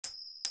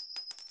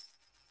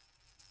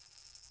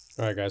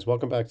All right, guys,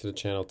 welcome back to the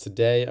channel.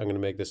 Today, I'm going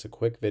to make this a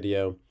quick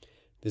video.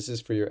 This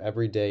is for your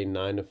everyday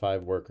 9 to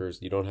 5 workers.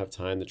 You don't have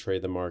time to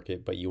trade the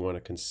market, but you want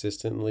to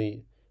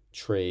consistently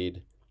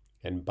trade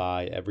and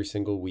buy every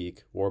single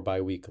week or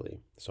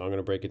bi-weekly. So I'm going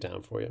to break it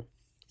down for you.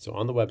 So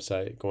on the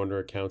website, go under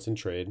accounts and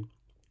trade.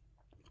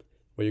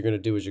 What you're going to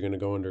do is you're going to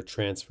go under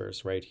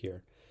transfers right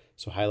here.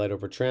 So highlight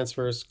over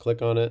transfers,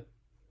 click on it,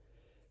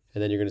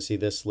 and then you're going to see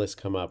this list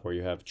come up where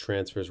you have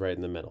transfers right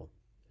in the middle.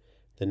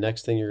 The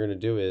next thing you're going to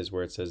do is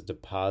where it says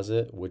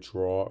deposit,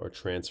 withdraw, or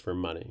transfer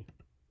money.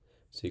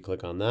 So you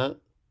click on that,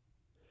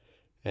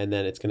 and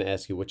then it's going to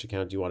ask you which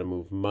account do you want to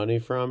move money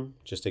from.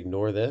 Just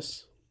ignore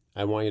this.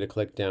 I want you to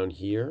click down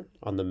here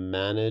on the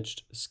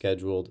managed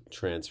scheduled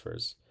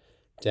transfers.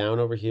 Down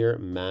over here,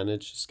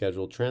 manage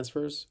scheduled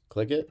transfers,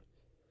 click it,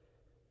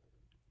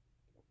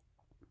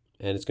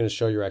 and it's going to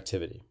show your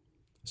activity.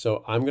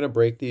 So I'm going to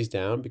break these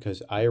down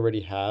because I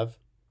already have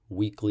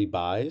weekly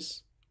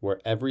buys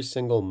where every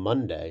single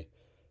Monday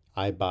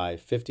I buy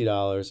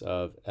 $50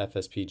 of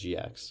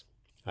FSPGX.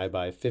 I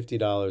buy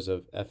 $50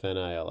 of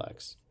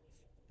FNILX,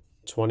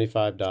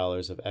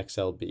 $25 of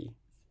XLB,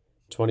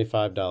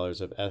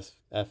 $25 of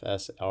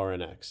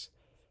FSRNX,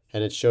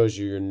 and it shows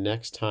you your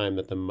next time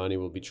that the money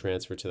will be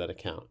transferred to that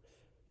account.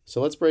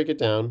 So let's break it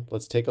down.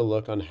 Let's take a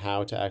look on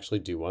how to actually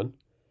do one.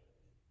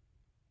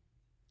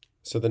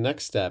 So the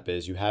next step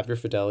is you have your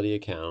Fidelity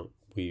account.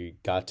 We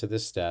got to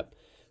this step.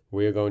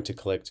 We are going to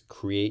click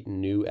Create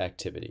New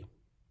Activity.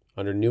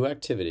 Under New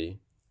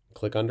Activity,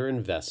 click under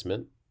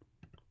Investment,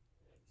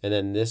 and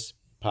then this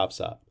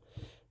pops up.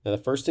 Now, the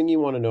first thing you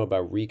want to know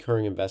about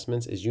recurring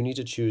investments is you need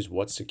to choose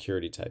what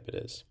security type it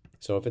is.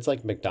 So if it's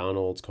like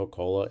McDonald's,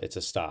 Coca-Cola, it's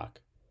a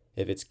stock.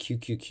 If it's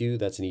QQQ,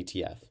 that's an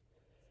ETF.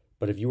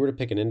 But if you were to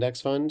pick an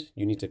index fund,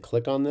 you need to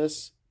click on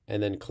this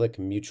and then click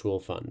Mutual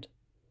Fund.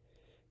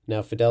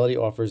 Now, Fidelity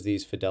offers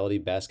these Fidelity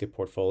basket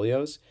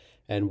portfolios,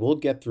 and we'll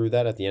get through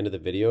that at the end of the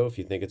video if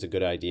you think it's a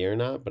good idea or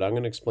not, but I'm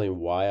going to explain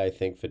why I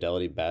think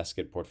Fidelity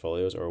basket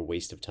portfolios are a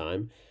waste of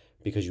time,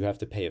 because you have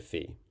to pay a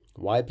fee.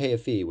 Why pay a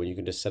fee when you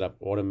can just set up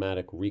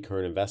automatic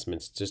recurrent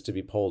investments just to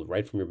be pulled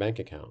right from your bank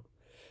account?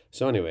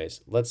 So anyways,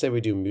 let's say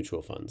we do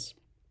mutual funds.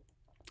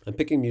 I'm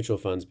picking mutual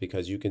funds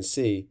because you can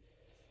see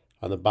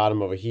on the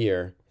bottom over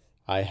here,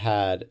 I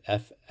had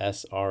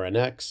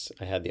FSRNX,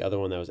 I had the other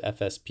one that was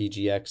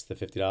FSPGX, the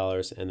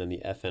 $50, and then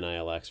the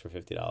FNILX for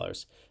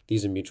 $50.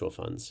 These are mutual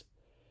funds.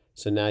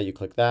 So now you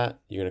click that,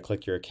 you're going to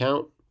click your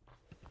account,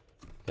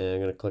 and I'm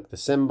going to click the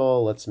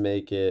symbol. Let's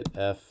make it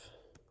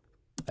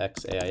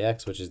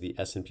FXAIX, which is the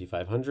S&P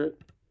 500.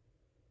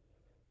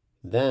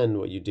 Then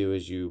what you do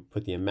is you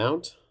put the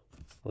amount.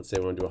 Let's say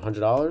we want to do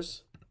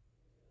 $100,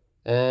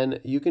 and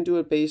you can do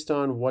it based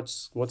on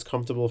what's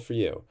comfortable for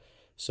you.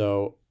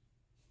 So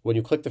when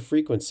you click the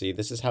frequency,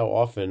 this is how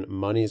often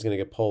money is going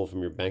to get pulled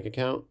from your bank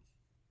account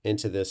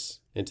into this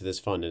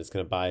fund, and it's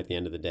going to buy at the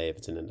end of the day if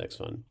it's an index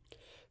fund.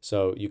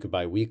 So you could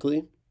buy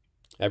weekly,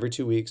 every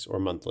 2 weeks, or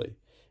monthly.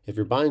 If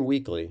you're buying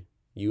weekly,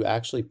 you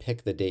actually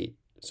pick the date.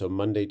 So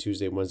Monday,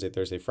 Tuesday, Wednesday,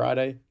 Thursday,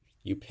 Friday,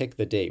 you pick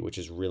the date, which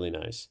is really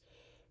nice.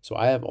 So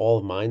I have all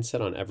of mine set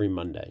on every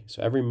Monday.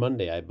 So every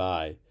Monday I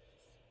buy,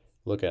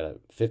 look at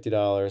it, $50,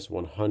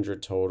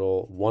 $100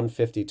 total,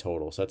 $150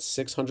 total. So that's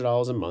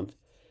 $600 a month,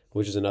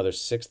 which is another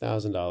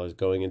 $6,000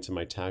 going into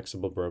my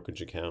taxable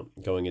brokerage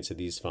account, going into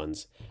these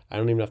funds. I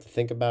don't even have to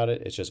think about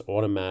it. It's just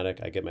automatic.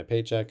 I get my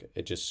paycheck.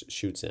 It just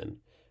shoots in.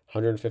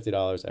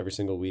 $150 every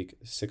single week,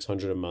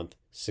 $600 a month,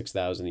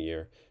 $6,000 a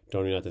year.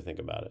 Don't even have to think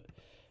about it.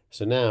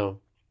 So now,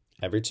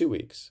 every 2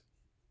 weeks,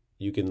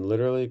 you can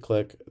literally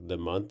click the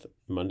month,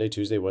 Monday,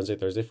 Tuesday, Wednesday,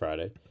 Thursday,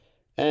 Friday,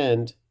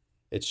 and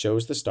it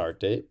shows the start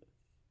date.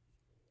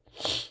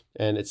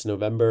 And it's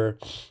November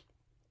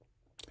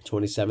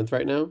 27th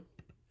right now.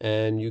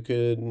 And you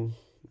could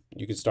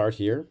start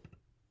here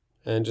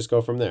and just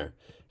go from there.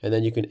 And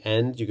then you can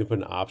end, you can put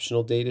an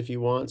optional date if you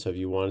want. So if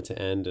you want it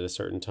to end at a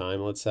certain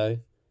time, let's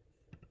say,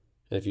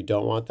 and if you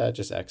don't want that,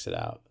 just exit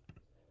out.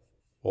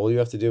 All you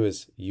have to do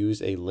is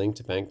use a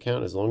linked bank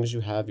account. As long as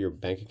you have your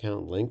bank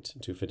account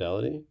linked to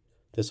Fidelity,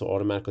 this will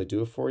automatically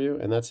do it for you,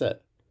 and that's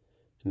it.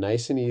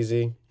 Nice and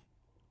easy.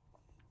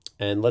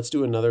 And let's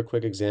do another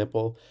quick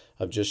example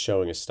of just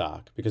showing a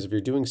stock. Because if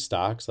you're doing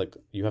stocks, like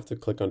you have to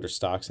click under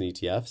stocks and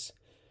ETFs.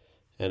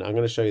 And I'm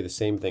going to show you the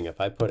same thing. If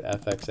I put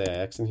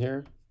FXAIX in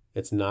here,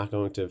 it's not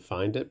going to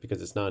find it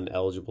because it's not an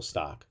eligible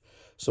stock.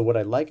 So what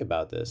I like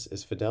about this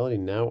is Fidelity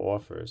now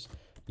offers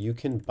you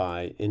can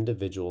buy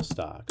individual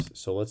stocks.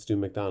 So let's do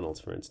McDonald's,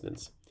 for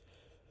instance.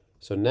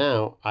 So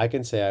now I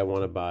can say I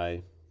want to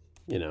buy,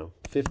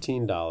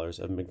 $15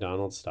 of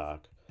McDonald's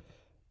stock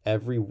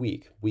every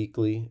week,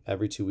 weekly,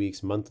 every 2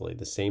 weeks, monthly.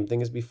 The same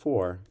thing as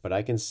before, but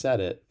I can set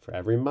it for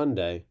every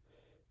Monday,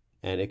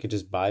 and it could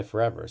just buy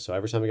forever. So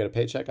every time I get a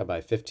paycheck, I buy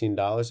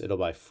 $15. It'll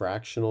buy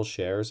fractional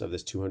shares of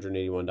this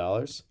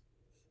 $281.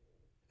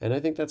 And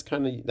I think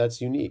that's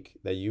unique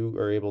that you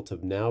are able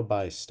to now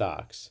buy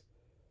stocks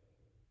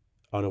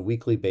on a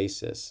weekly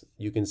basis.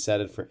 You can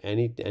set it for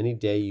any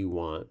day you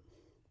want,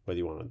 whether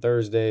you want on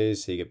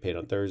Thursdays, so you get paid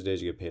on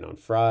Thursdays, you get paid on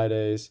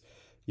Fridays.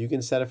 You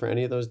can set it for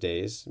any of those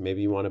days.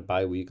 Maybe you want it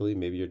bi-weekly.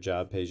 Maybe your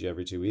job pays you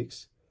every 2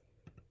 weeks,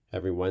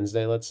 every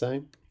Wednesday, let's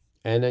say.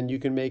 And then you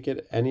can make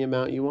it any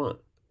amount you want.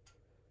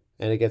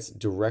 And it gets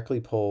directly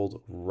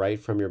pulled right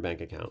from your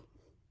bank account.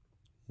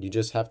 You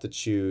just have to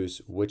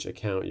choose which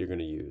account you're going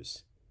to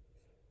use.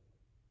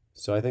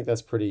 So I think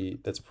that's pretty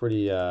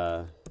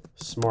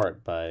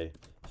smart by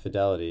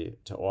Fidelity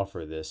to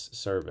offer this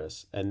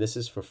service. And this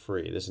is for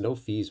free. There's no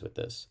fees with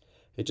this.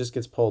 It just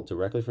gets pulled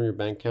directly from your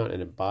bank account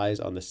and it buys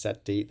on the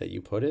set date that you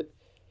put it.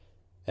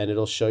 And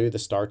it'll show you the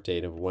start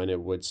date of when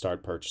it would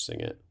start purchasing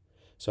it.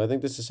 So I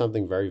think this is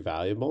something very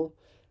valuable.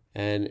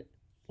 And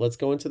let's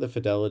go into the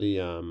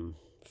Fidelity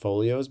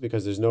folios,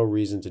 because there's no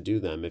reason to do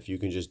them if you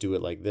can just do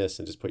it like this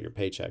and just put your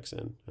paychecks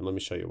in. And let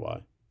me show you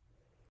why.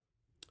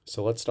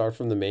 So let's start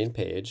from the main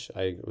page.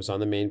 I was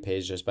on the main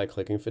page just by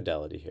clicking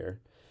Fidelity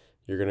here.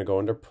 You're going to go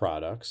under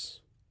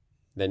products.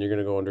 Then you're going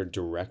to go under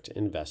direct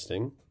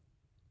investing,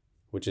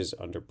 which is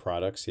under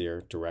products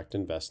here, direct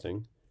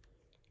investing.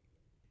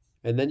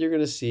 And then you're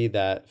going to see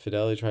that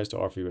Fidelity tries to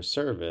offer you a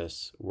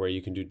service where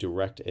you can do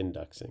direct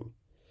indexing.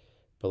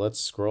 But let's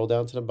scroll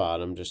down to the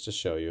bottom just to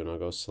show you, and I'll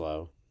go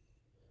slow.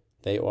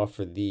 They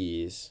offer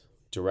these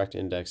direct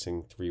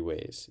indexing 3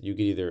 ways. You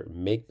could either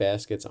make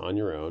baskets on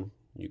your own.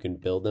 You can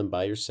build them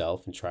by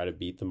yourself and try to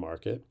beat the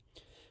market.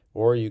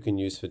 Or you can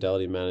use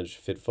Fidelity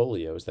managed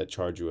Fitfolios that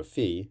charge you a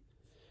fee,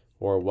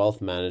 or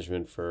wealth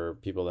management for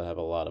people that have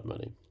a lot of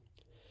money.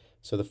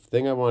 So the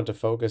thing I wanted to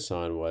focus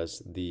on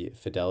was the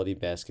Fidelity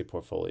basket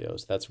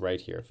portfolios. That's right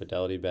here,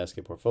 Fidelity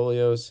basket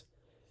portfolios.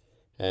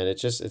 And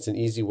it's an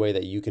easy way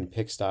that you can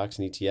pick stocks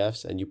and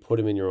ETFs and you put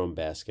them in your own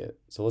basket.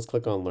 So let's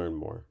click on learn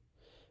more.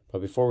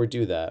 But before we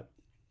do that,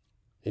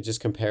 it just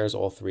compares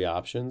all 3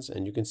 options,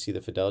 and you can see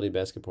the Fidelity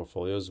basket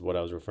portfolios. What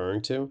I was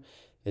referring to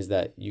is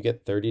that you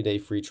get 30-day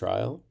free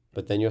trial,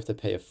 but then you have to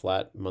pay a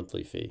flat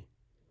monthly fee.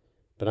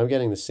 But I'm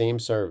getting the same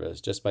service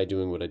just by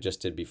doing what I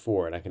just did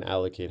before, and I can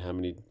allocate how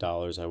many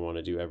dollars I want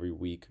to do every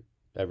week,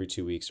 every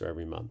 2 weeks, or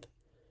every month.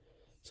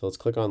 So let's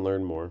click on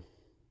learn more.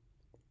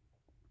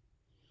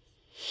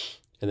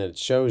 And then it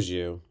shows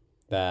you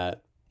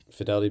that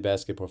Fidelity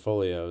basket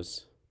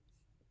portfolios,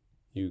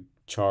 you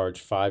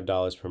charge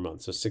 $5 per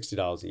month, so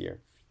 $60 a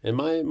year. In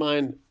my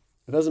mind,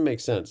 it doesn't make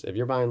sense. If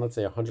you're buying, let's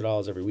say,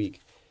 $100 every week,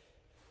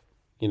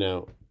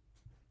 even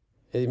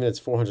if it's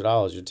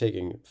 $400, you're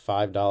taking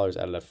 $5 out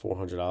of that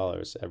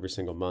 $400 every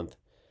single month.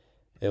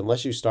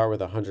 Unless you start with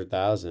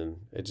 $100,000,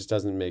 it just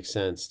doesn't make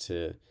sense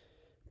to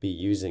be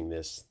using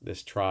this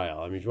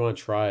trial. I mean, if you want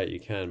to try it, you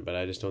can, but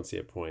I just don't see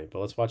a point. But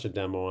let's watch a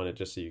demo on it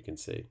just so you can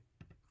see.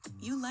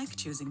 You like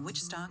choosing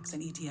which stocks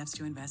and ETFs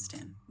to invest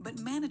in, but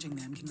managing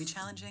them can be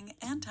challenging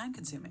and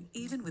time-consuming,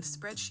 even with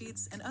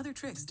spreadsheets and other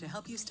tricks to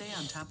help you stay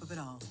on top of it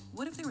all.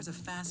 What if there was a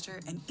faster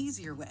and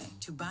easier way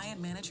to buy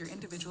and manage your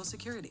individual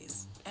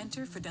securities?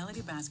 Enter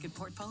Fidelity Basket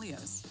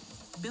Portfolios.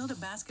 Build a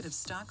basket of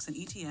stocks and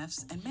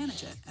ETFs and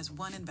manage it as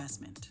one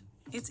investment.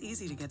 It's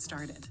easy to get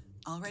started.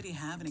 Already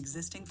have an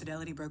existing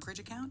Fidelity brokerage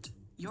account?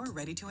 You're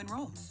ready to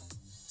enroll.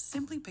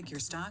 Simply pick your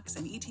stocks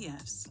and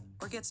ETFs,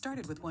 or get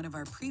started with one of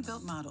our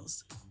pre-built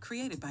models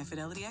created by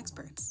Fidelity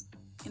experts.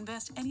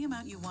 Invest any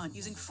amount you want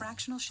using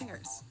fractional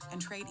shares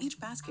and trade each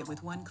basket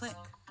with one click.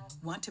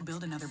 Want to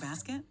build another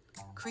basket?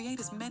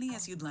 Create as many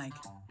as you'd like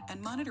and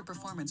monitor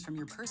performance from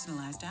your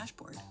personalized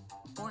dashboard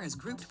or as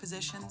grouped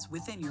positions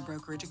within your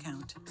brokerage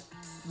account.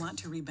 Want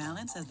to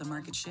rebalance as the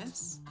market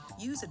shifts?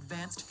 Use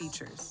advanced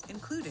features,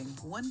 including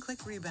one-click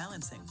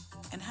rebalancing,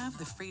 and have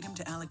the freedom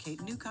to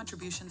allocate new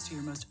contributions to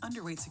your most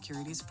underweight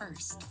securities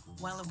first,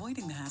 while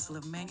avoiding the hassle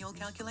of manual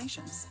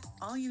calculations.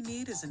 All you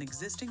need is an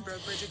existing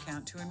brokerage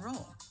account to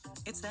enroll.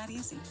 It's that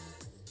easy.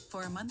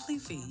 For a monthly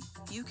fee,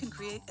 you can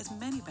create as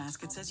many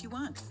baskets as you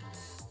want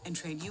and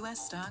trade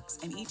U.S. stocks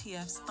and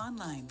ETFs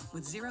online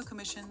with 0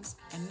 commissions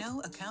and no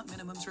account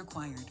minimums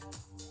required.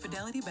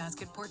 Fidelity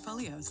Basket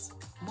Portfolios.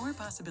 More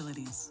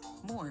possibilities,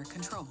 more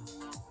control.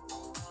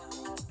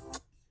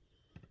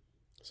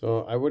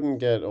 So I wouldn't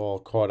get all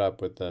caught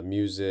up with the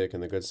music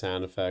and the good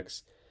sound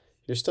effects.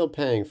 You're still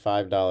paying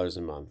 $5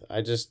 a month.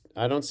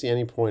 I don't see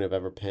any point of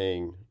ever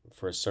paying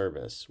for a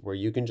service where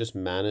you can just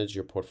manage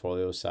your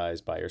portfolio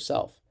size by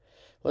yourself.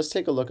 Let's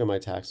take a look at my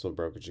taxable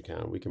brokerage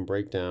account. We can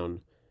break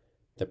down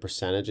the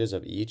percentages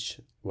of each,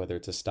 whether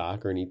it's a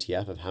stock or an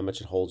ETF, of how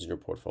much it holds in your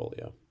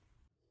portfolio.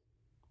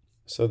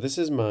 So this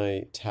is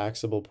my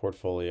taxable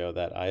portfolio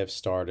that I have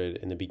started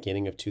in the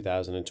beginning of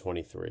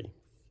 2023.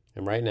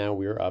 And right now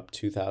we are up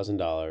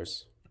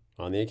 $2,000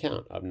 on the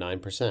account, up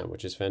 9%,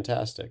 which is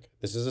fantastic.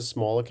 This is a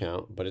small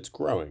account, but it's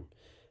growing.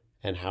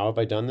 And how have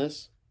I done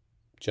this?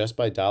 Just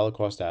by dollar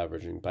cost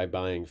averaging, by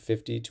buying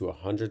 $50 to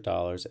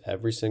 $100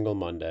 every single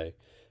Monday,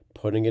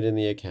 putting it in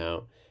the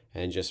account,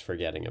 and just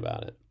forgetting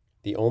about it.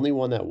 The only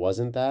one that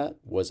wasn't that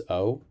was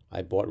O.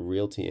 I bought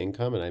Realty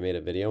Income and I made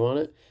a video on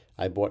it.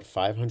 I bought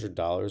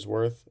 $500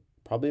 worth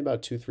probably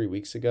about 2-3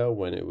 weeks ago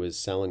when it was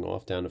selling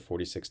off down to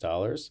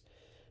 $46.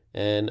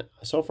 And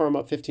so far I'm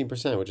up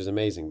 15%, which is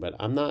amazing, but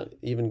I'm not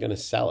even going to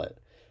sell it.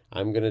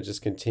 I'm going to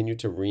just continue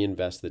to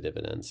reinvest the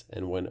dividends.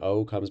 And when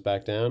O comes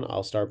back down,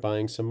 I'll start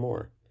buying some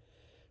more.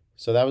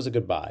 So that was a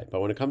good buy.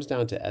 But when it comes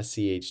down to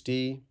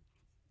SCHD,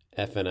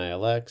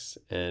 FNILX,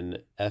 and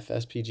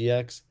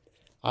FSPGX,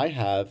 I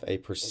have a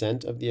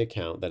percent of the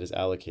account that is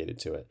allocated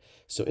to it.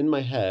 So in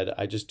my head,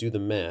 I just do the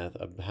math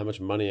of how much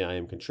money I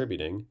am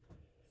contributing.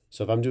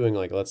 So if I'm doing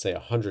like, let's say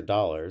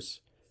 $100,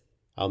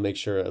 I'll make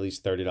sure at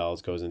least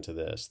 $30 goes into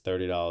this,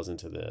 $30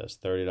 into this,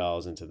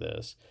 $30 into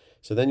this.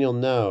 So then you'll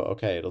know,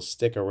 okay, it'll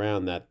stick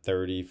around that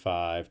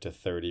 35 to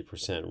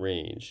 30%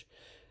 range.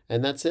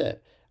 And that's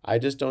it. I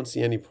just don't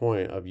see any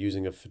point of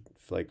using a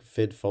like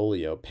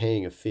Fidfolio,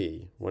 paying a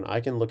fee, when I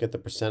can look at the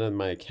percent of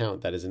my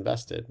account that is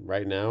invested.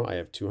 Right now, I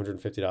have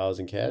 $250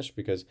 in cash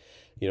because,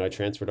 I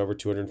transferred over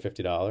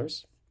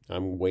 $250.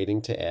 I'm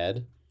waiting to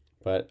add,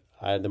 but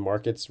the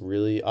market's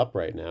really up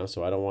right now,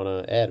 so I don't want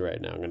to add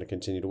right now. I'm going to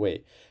continue to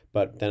wait.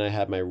 But then I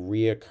have my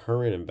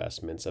reoccurring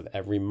investments of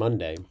every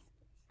Monday.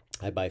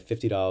 I buy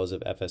 $50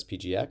 of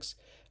FSPGX.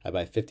 I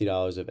buy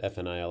 $50 of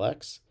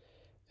FNILX.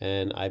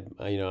 And I'm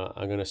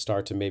going to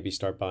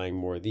start buying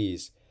more of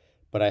these.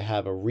 But I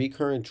have a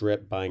recurrent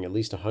drip buying at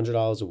least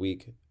 $100 a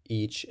week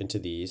each into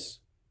these,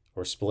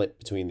 or split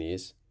between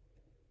these.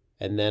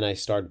 And then I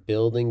start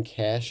building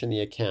cash in the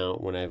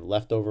account. When I have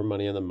leftover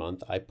money in the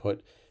month, I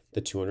put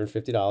the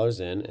 $250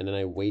 in, and then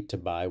I wait to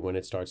buy when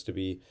it starts to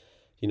be,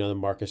 the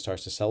market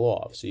starts to sell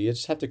off. So you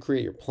just have to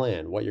create your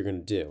plan, what you're going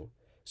to do.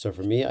 So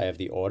for me, I have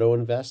the auto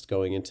invest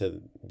going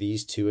into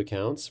these two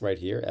accounts right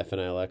here,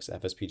 FNILX,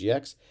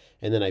 FSPGX,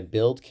 and then I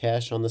build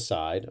cash on the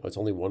side. It's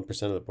only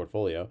 1% of the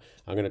portfolio.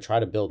 I'm going to try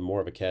to build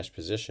more of a cash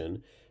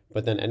position.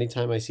 But then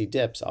anytime I see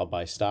dips, I'll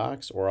buy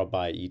stocks or I'll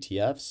buy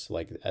ETFs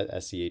like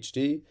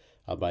SCHD.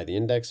 I'll buy the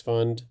index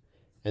fund.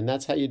 And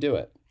that's how you do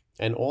it.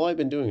 And all I've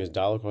been doing is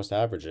dollar cost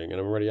averaging, and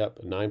I'm already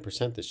up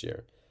 9% this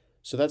year.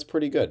 So that's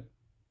pretty good.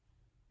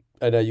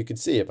 And you can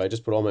see if I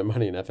just put all my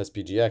money in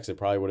FSPGX, it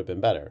probably would have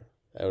been better.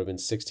 It would have been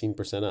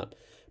 16% up.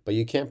 But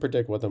you can't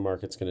predict what the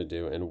market's going to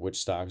do and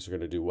which stocks are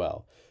going to do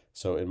well.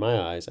 So in my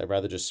eyes, I'd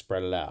rather just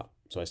spread it out.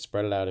 So I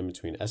spread it out in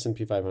between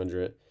S&P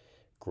 500,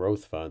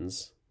 growth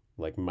funds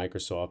like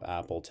Microsoft,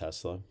 Apple,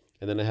 Tesla,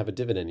 and then I have a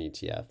dividend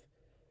ETF.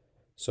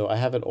 So I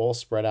have it all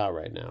spread out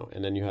right now.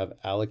 And then you have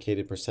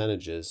allocated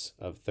percentages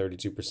of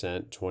 32%,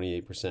 28%,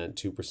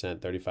 2%,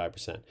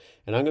 35%.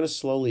 And I'm going to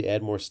slowly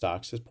add more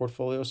stocks to this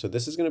portfolio. So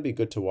this is going to be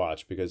good to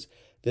watch because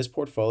this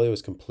portfolio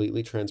is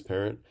completely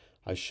transparent.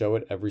 I show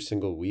it every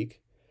single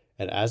week.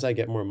 And as I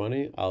get more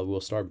money,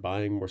 we'll start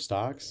buying more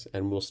stocks,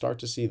 and we'll start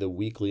to see the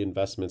weekly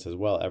investments as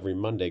well every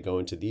Monday go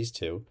into these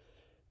two.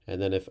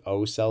 And then if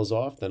O sells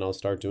off, then I'll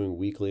start doing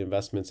weekly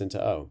investments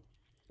into O.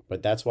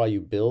 But that's why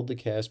you build the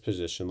cash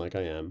position like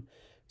I am.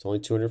 It's only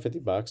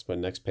 $250, but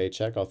next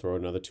paycheck, I'll throw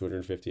another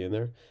 $250 in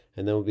there.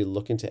 And then we'll be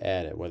looking to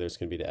add it, whether it's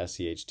going to be to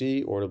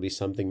SCHD or it'll be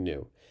something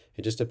new.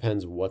 It just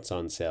depends what's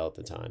on sale at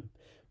the time.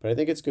 But I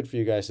think it's good for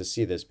you guys to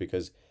see this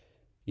because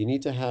you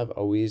need to have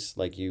always,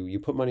 like you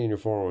put money in your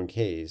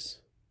 401ks,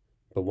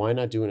 but why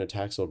not do in a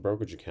taxable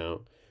brokerage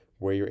account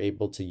where you're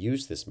able to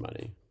use this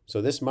money?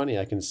 So this money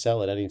I can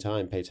sell at any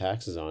time, pay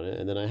taxes on it,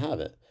 and then I have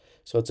it.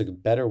 So it's a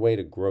better way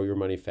to grow your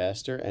money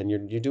faster, and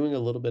you're doing a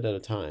little bit at a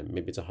time.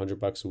 Maybe it's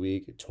 $100 a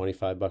week,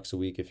 $25 a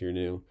week if you're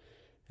new,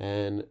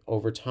 and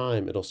over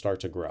time it'll start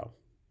to grow.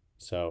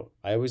 So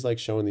I always like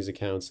showing these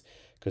accounts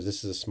because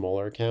this is a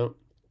smaller account.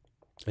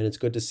 And it's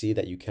good to see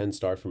that you can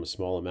start from a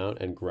small amount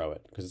and grow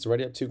it because it's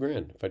already up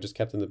 $2,000. If I just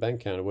kept in the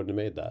bank account, I wouldn't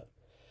have made that.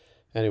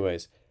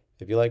 Anyways,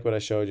 if you like what I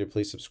showed you,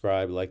 please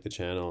subscribe, like the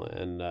channel,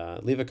 and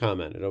leave a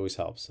comment. It always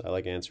helps. I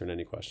like answering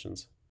any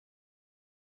questions.